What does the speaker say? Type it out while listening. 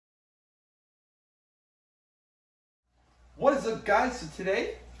What is up, guys? So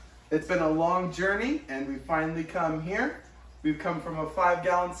today, it's been a long journey and we finally come here. We've come from a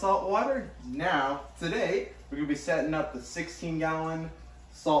 5-gallon saltwater. Now, today, we're gonna be setting up the 16-gallon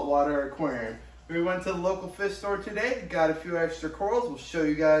saltwater aquarium. We went to the local fish store today, got a few extra corals. We'll show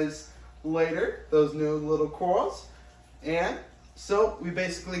you guys later, those new little corals. And so we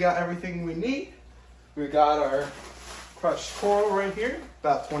basically got everything we need. We got our crushed coral right here,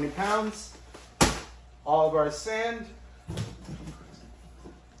 about 20 pounds. All of our sand,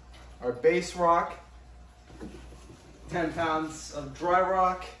 our base rock, 10 pounds of dry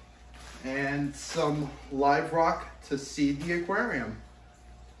rock, and some live rock to seed the aquarium.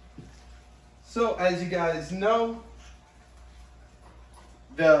 So as you guys know,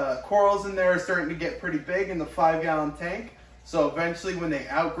 the corals in there are starting to get pretty big in the 5-gallon tank. So eventually when they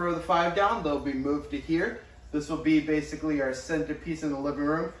outgrow the 5-gallon, they'll be moved to here. This will be basically our centerpiece in the living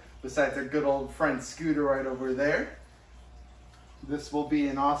room, besides our good old friend Scooter right over there. This will be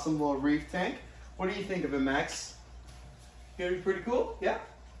an awesome little reef tank. What do you think of it, Max? Gonna be pretty cool? Yeah?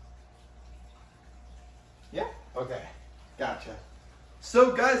 Yeah? Okay, gotcha.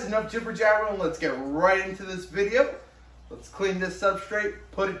 So guys, enough jibber jabbering, let's get right into this video. Let's clean this substrate,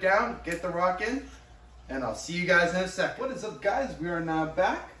 put it down, get the rock in, and I'll see you guys in a sec. What is up, guys? We are now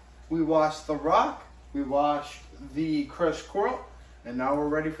back. We washed the rock, we washed the crushed coral, and now we're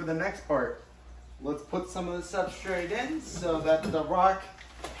ready for the next part. Let's put some of the substrate in so that the rock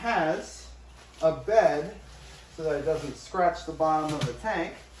has a bed so that it doesn't scratch the bottom of the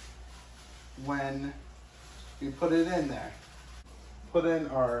tank when we put it in there. Put in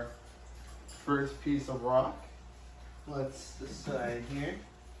our first piece of rock. Let's decide here.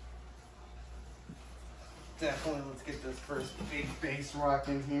 Definitely let's get this first big base rock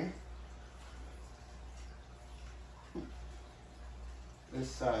in here.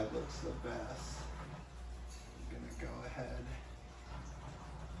 This side looks the best. I'm gonna go ahead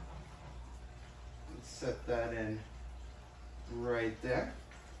and set that in right there.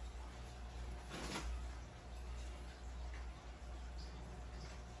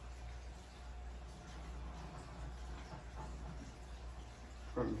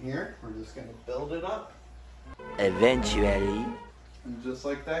 From here, we're just gonna build it up. Eventually. And just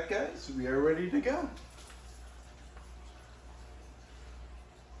like that, guys, we are ready to go.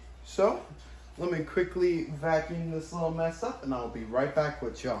 So, let me quickly vacuum this little mess up and I'll be right back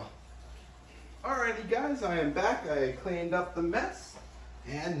with y'all. Alrighty guys, I am back. I cleaned up the mess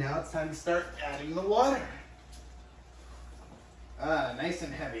and now it's time to start adding the water. Nice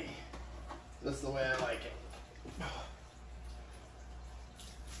and heavy. Just the way I like it.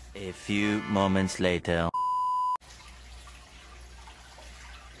 A few moments later.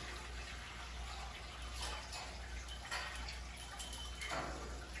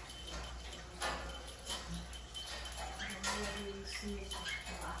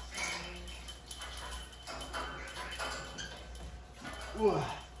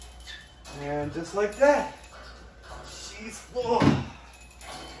 And just like that, she's full of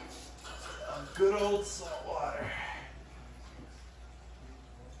good old salt water.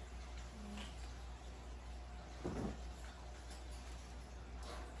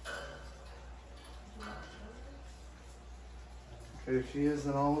 Here she is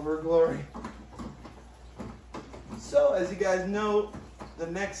in all of her glory. So, as you guys know, the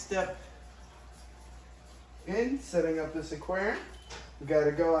next step in setting up this aquarium, we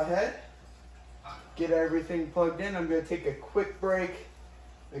gotta go ahead, get everything plugged in. I'm gonna take a quick break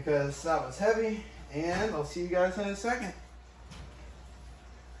because that was heavy, and I'll see you guys in a second.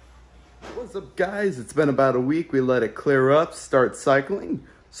 What's up, guys? It's been about a week. We let it clear up, start cycling.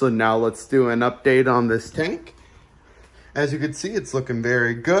 So now let's do an update on this tank. As you can see, it's looking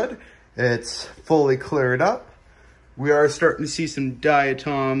very good. It's fully cleared up. We are starting to see some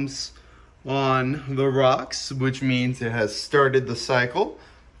diatoms on the rocks, which means it has started the cycle.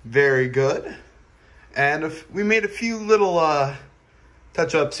 Very good. And we made a few little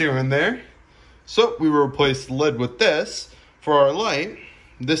touch-ups here and there. So we replaced the lid with this for our light.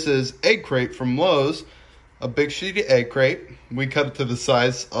 This is egg crate from Lowe's, a big sheet of egg crate. We cut it to the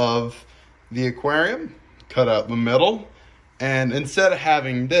size of the aquarium, cut out the middle, and instead of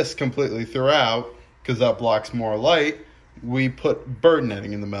having this completely throughout, because that blocks more light, we put bird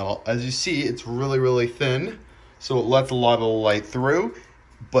netting in the middle. As you see, it's really, really thin, so it lets a lot of the light through,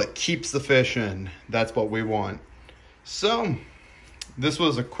 but keeps the fish in. That's what we want. So, this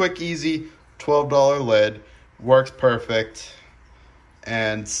was a quick, easy $12 lid. Works perfect,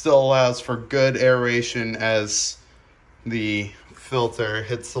 and still allows for good aeration as the filter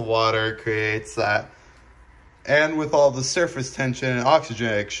hits the water, creates that. And with all the surface tension and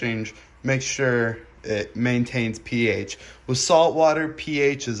oxygen exchange, make sure it maintains pH. With saltwater,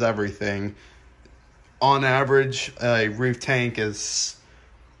 pH is everything. On average, a reef tank is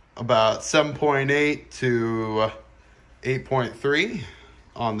about 7.8 to 8.3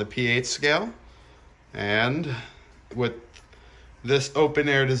 on the pH scale. And with this open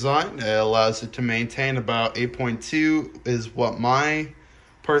air design, it allows it to maintain about 8.2 is what my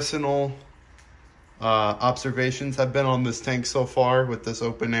personal observations have been on this tank so far with this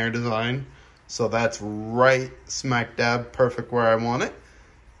open air design. So that's right smack dab perfect where I want it.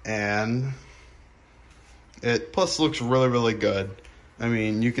 And it plus looks really, really good. I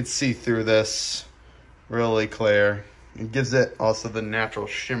mean, you can see through this really clear. It gives it also the natural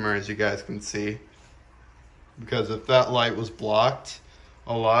shimmer, as you guys can see. Because if that light was blocked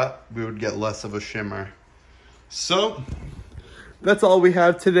a lot, we would get less of a shimmer. So that's all we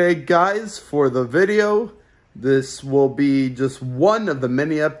have today, guys, for the video. This will be just one of the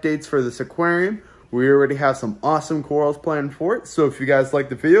many updates for this aquarium. We already have some awesome corals planned for it. So if you guys liked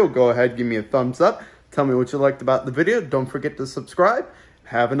the video, go ahead, give me a thumbs up. Tell me what you liked about the video. Don't forget to subscribe.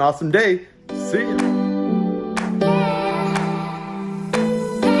 Have an awesome day. See ya.